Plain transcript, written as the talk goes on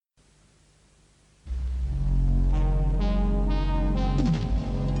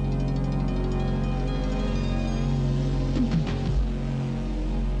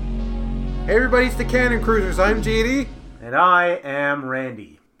Hey everybody, it's the Cannon Cruisers. I'm JD. And I am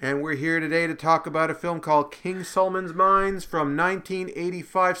Randy. And we're here today to talk about a film called King Solomon's Mines from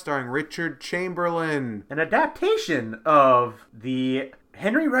 1985 starring Richard Chamberlain. An adaptation of the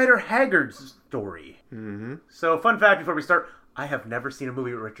Henry Rider Haggard story. Mm-hmm. So, fun fact before we start, I have never seen a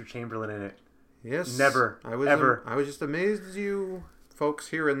movie with Richard Chamberlain in it. Yes. Never. Ever. I was just amazed as you folks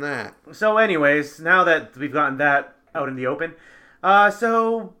hearing that. So anyways, now that we've gotten that out in the open,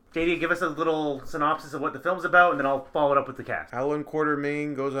 so JD, give us a little synopsis of what the film's about, and then I'll follow it up with the cast. Alan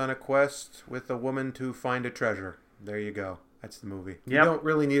Quatermain goes on a quest with a woman to find a treasure. There you go. That's the movie. Yep. You don't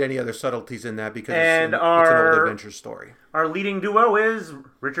really need any other subtleties in that because it's an old adventure story. Our leading duo is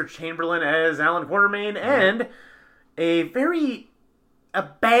Richard Chamberlain as Alan Quatermain and a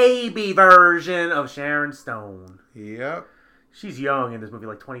baby version of Sharon Stone. Yep. She's young in this movie,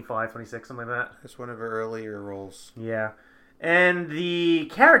 like 25, 26, something like that. That's one of her earlier roles. Yeah. And the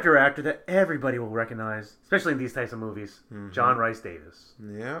character actor that everybody will recognize, especially in these types of movies, John Rhys Davis.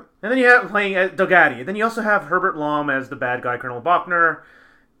 Yeah. And then you have playing Dogatti. And then you also have Herbert Lom as the bad guy, Colonel Bachner,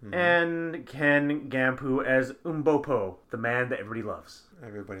 and Ken Gampu as Umbopo, the man that everybody loves.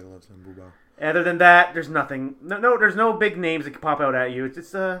 Everybody loves Umbopo. Other than that, there's nothing. No, there's no big names that can pop out at you.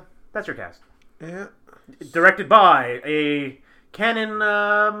 It's that's your cast. Yeah. Directed by a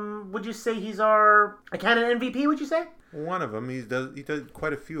Canon. Would you say he's a Canon MVP? Would you say? One of them. He did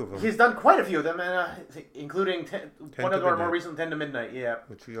quite a few of them. He's done quite a few of them, and including one of our more recent 10 to Midnight. Yeah.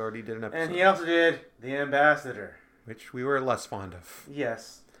 Which we already did an episode. And he also did The Ambassador, which we were less fond of.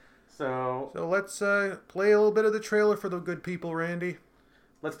 Yes. So let's play a little bit of the trailer for the good people, Randy.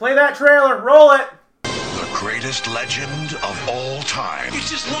 Let's play that trailer. Roll it. The greatest legend of all time.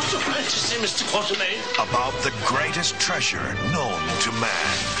 It is not a fantasy, Mr. Quatermain. About the greatest treasure known to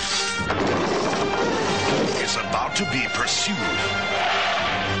man. Is about to be pursued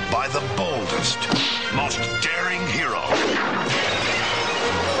by the boldest, most daring hero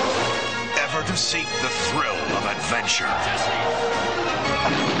ever to seek the thrill of adventure.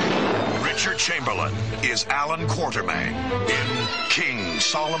 Richard Chamberlain is Alan Quatermain in King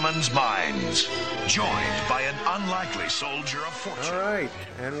Solomon's Mines, joined by an unlikely soldier of fortune. All right,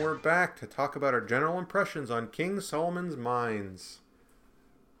 and we're back to talk about our general impressions on King Solomon's Mines.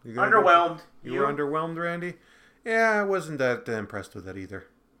 Underwhelmed. You were underwhelmed, Randy? Yeah, I wasn't that impressed with it either.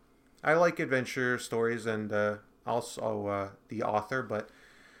 I like adventure stories and also the author, but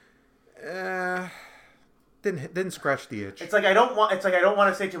didn't scratch the itch. It's like I don't want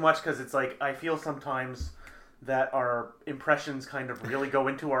to say too much because it's like I feel sometimes that our impressions kind of really go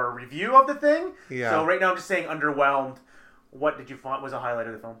into our review of the thing. Yeah. So right now I'm just saying underwhelmed. What did you find was a highlight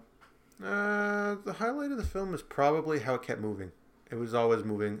of the film? The highlight of the film is probably how it kept moving. It was always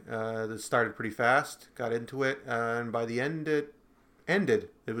moving. It started pretty fast, got into it, and by the end it ended.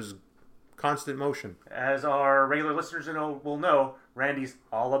 It was constant motion. As our regular listeners will know, Randy's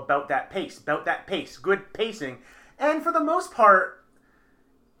all about that pace, good pacing. And for the most part,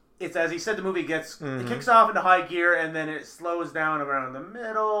 it's as he said, the movie it kicks off into high gear, and then it slows down around the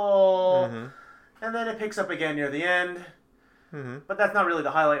middle, and then it picks up again near the end. But that's not really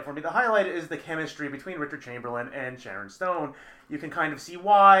the highlight for me. The highlight is the chemistry between Richard Chamberlain and Sharon Stone. You can kind of see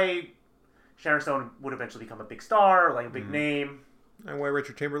why Sharon Stone would eventually become a big star, like a big name. And why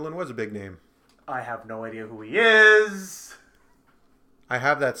Richard Chamberlain was a big name. I have no idea who he is. I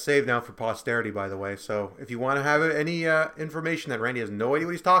have that saved now for posterity, by the way. So if you want to have any information that Randy has no idea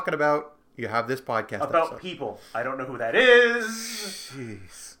what he's talking about, you have this podcast about episode. People. I don't know who that is.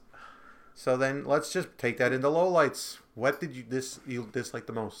 Jeez. So then let's just take that into lowlights. What did you dislike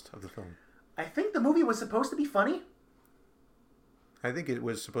the most of the film? I think the movie was supposed to be funny. I think it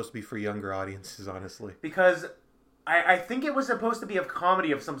was supposed to be for younger audiences, honestly. Because I think it was supposed to be a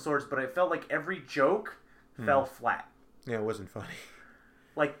comedy of some sorts, but it felt like every joke fell flat. Yeah, it wasn't funny.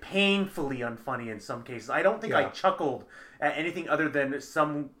 Like painfully unfunny in some cases. I don't think I chuckled at anything other than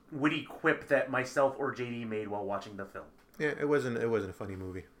some witty quip that myself or JD made while watching the film. Yeah, it wasn't a funny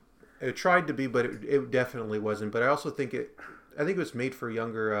movie. It tried to be, but it definitely wasn't. But I also think it was made for a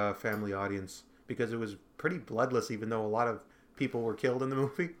younger family audience because it was pretty bloodless, even though a lot of people were killed in the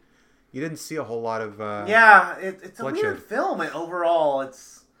movie. You didn't see a whole lot of it's a bloodshed. weird film. And overall,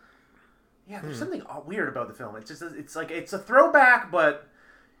 it's there's something weird about the film. It's just it's a throwback, but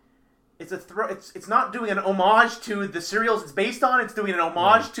it's not doing an homage to the serials it's based on. It's doing an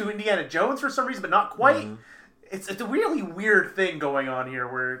homage to Indiana Jones for some reason, but not quite. It's a really weird thing going on here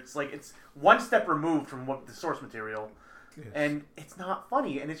where it's like it's one step removed from what the source material. Yes. And it's not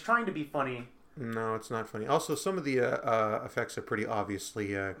funny, and it's trying to be funny. No, it's not funny. Also, some of the effects are pretty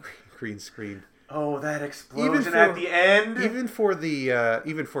obviously green screen. Oh, that explosion at the end. Even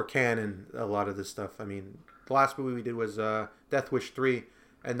for canon, a lot of this stuff. I mean, the last movie we did was Death Wish 3,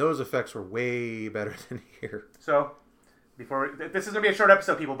 and those effects were way better than here. So, this is going to be a short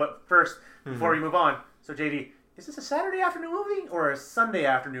episode, people, but first, before we move on, so JD, is this a Saturday afternoon movie or a Sunday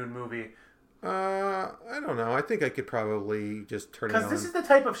afternoon movie? I don't know. I think I could probably just turn it on. Because this is the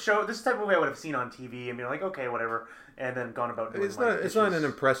type of movie I would have seen on TV and been like, okay, whatever, and then gone about doing It's not an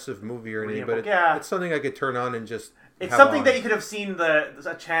impressive movie or anything, but it's something I could turn on and just It's something that you could have seen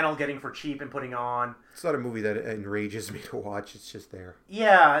a channel getting for cheap and putting on. It's not a movie that enrages me to watch. It's just there.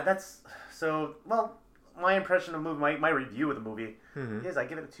 Yeah, that's... So, well, my impression of the movie, my review of the movie is I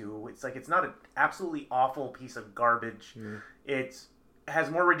give it a 2. It's like, it's not an absolutely awful piece of garbage. It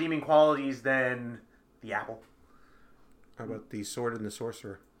has more redeeming qualities than The Apple. How about The Sword and the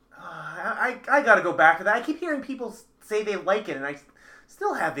Sorcerer? I gotta go back to that. I keep hearing people say they like it, and I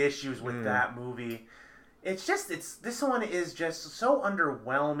still have issues with that movie. It's just, this one is just so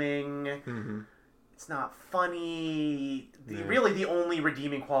underwhelming. It's not funny. Really, the only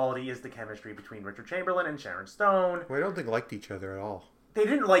redeeming quality is the chemistry between Richard Chamberlain and Sharon Stone. Well, I don't think they liked each other at all. They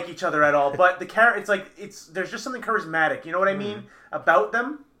didn't like each other at all, but there's just something charismatic. You know what I mean about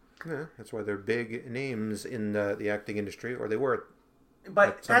them? Yeah, that's why they're big names in the acting industry, or they were.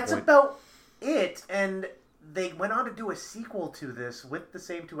 But that's about it, and they went on to do a sequel to this with the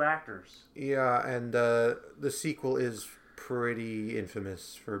same 2 actors. Yeah, and the sequel is pretty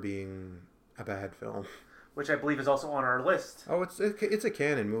infamous for being a bad film. Which I believe is also on our list. Oh, it's a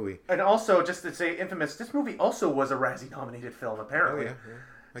canon movie. And also, just to say infamous, this movie also was a Razzie-nominated film, apparently. Oh, yeah.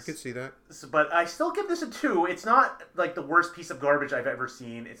 I could see that. But I still give this a 2. It's not, like, the worst piece of garbage I've ever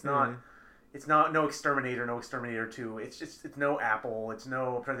seen. It's not... It's not no Exterminator 2. It's no Apple. It's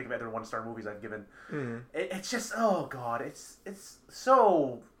no... I'm trying to think of other 1-star movies I've given. It's just... Oh, God. It's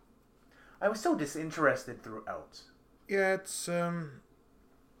so... I was so disinterested throughout. Yeah, it's...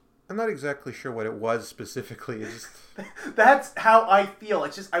 I'm not exactly sure what it was specifically. It's just... That's how I feel.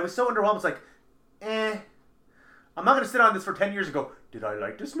 It's just... I was so underwhelmed. It's like... I'm not going to sit on this for 10 years and go, did I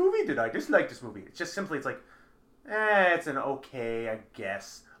like this movie? Did I dislike this movie? It's just simply... It's like... it's an okay, I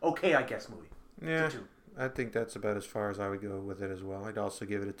guess movie. Yeah, I think that's about as far as I would go with it as well. I'd also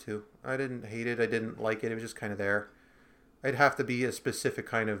give it a 2. I didn't hate it. I didn't like it. It was just kind of there. It'd have to be a specific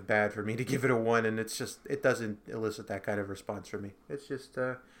kind of bad for me to give it a 1, and it doesn't elicit that kind of response from me. It's just,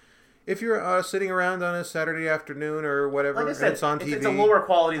 if you're sitting around on a Saturday afternoon or whatever, like I said, it's on TV. It's a lower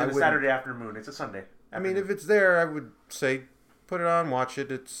quality than a Saturday afternoon. It's a Sunday. I mean, if it's there, I would say put it on, watch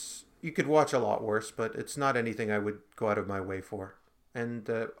it. You could watch a lot worse, but it's not anything I would go out of my way for. And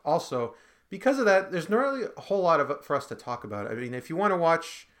also, because of that, there's not really a whole lot for us to talk about. I mean, if you want to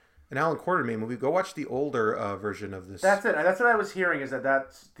watch an Alan Quartermain movie, go watch the older version of this. That's it. That's what I was hearing, is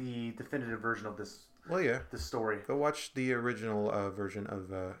that's the definitive version of this. Well, yeah. This story. Go watch the original version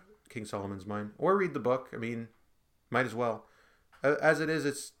of King Solomon's Mine, or read the book. I mean, might as well. As it is,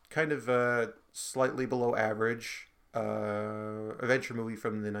 it's kind of slightly below average adventure movie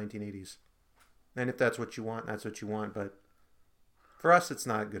from the 1980s. And if that's what you want, that's what you want. But for us, it's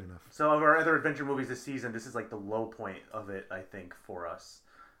not good enough. So of our other adventure movies this season, this is like the low point of it, I think, for us.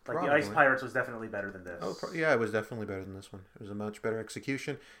 Like Probably. The Ice Pirates was definitely better than this. Oh, yeah, it was definitely better than this one. It was a much better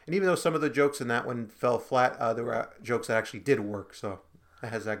execution. And even though some of the jokes in that one fell flat, there were jokes that actually did work. So it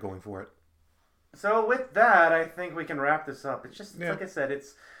has that going for it. So with that, I think we can wrap this up. It's just, like I said,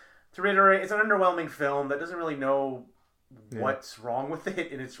 to reiterate, it's an underwhelming film that doesn't really know what's wrong with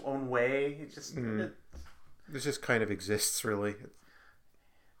it in its own way. It just... It just kind of exists, really.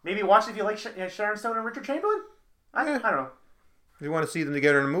 Maybe watch it if you like Sharon Stone and Richard Chamberlain? I don't know. If you want to see them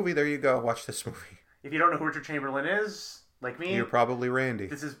together in a movie, there you go. Watch this movie. If you don't know who Richard Chamberlain is, like me... You're probably Randy.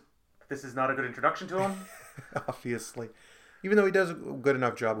 This is not a good introduction to him. Obviously. Even though he does a good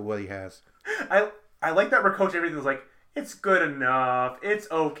enough job of what he has. I like that Rakocha everything's like, it's good enough. It's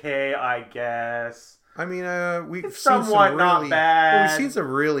okay, I guess. I mean, we've seen somewhat not bad. Well, we've seen some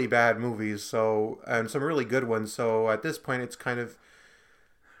really bad movies, and some really good ones. So at this point, it's kind of,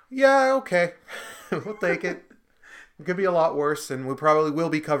 yeah, okay, we'll take it. It could be a lot worse, and we probably will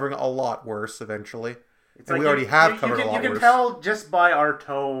be covering a lot worse eventually. We already have covered a lot worse. You can tell just by our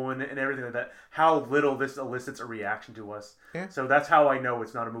tone and everything like that how little this elicits a reaction to us. Yeah. So that's how I know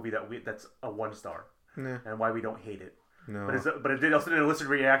it's not a movie that's a 1-star, and why we don't hate it. No. But it also didn't elicit a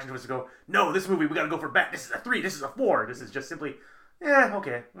reaction to us to go, no, this movie we got to go for bad. This is a 3. This is a 4. This is just simply,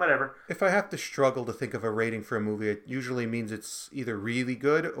 okay, whatever. If I have to struggle to think of a rating for a movie, it usually means it's either really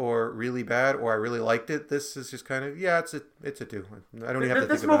good or really bad, or I really liked it. This is just kind of, it's a 2. I don't even have to think about it.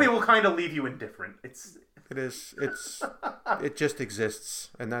 This movie will kind of leave you indifferent. It is. It just exists,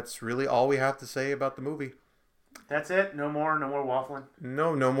 and that's really all we have to say about the movie. That's it. No more waffling.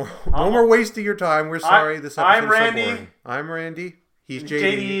 No more wasting your time. We're sorry. This episode I'm is Randy. so boring. I'm Randy. He's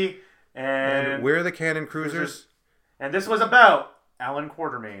JD. And we're the Cannon Cruisers. And this was about Alan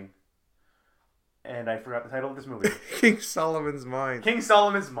Quartermain. And I forgot the title of this movie. King Solomon's Mine. King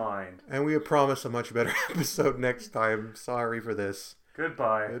Solomon's Mind. And we promise a much better episode next time. Sorry for this.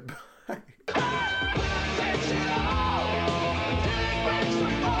 Goodbye.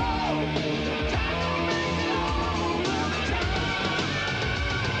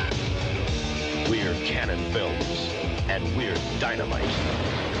 We're Cannon Films, and we're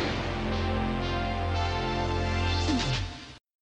dynamite.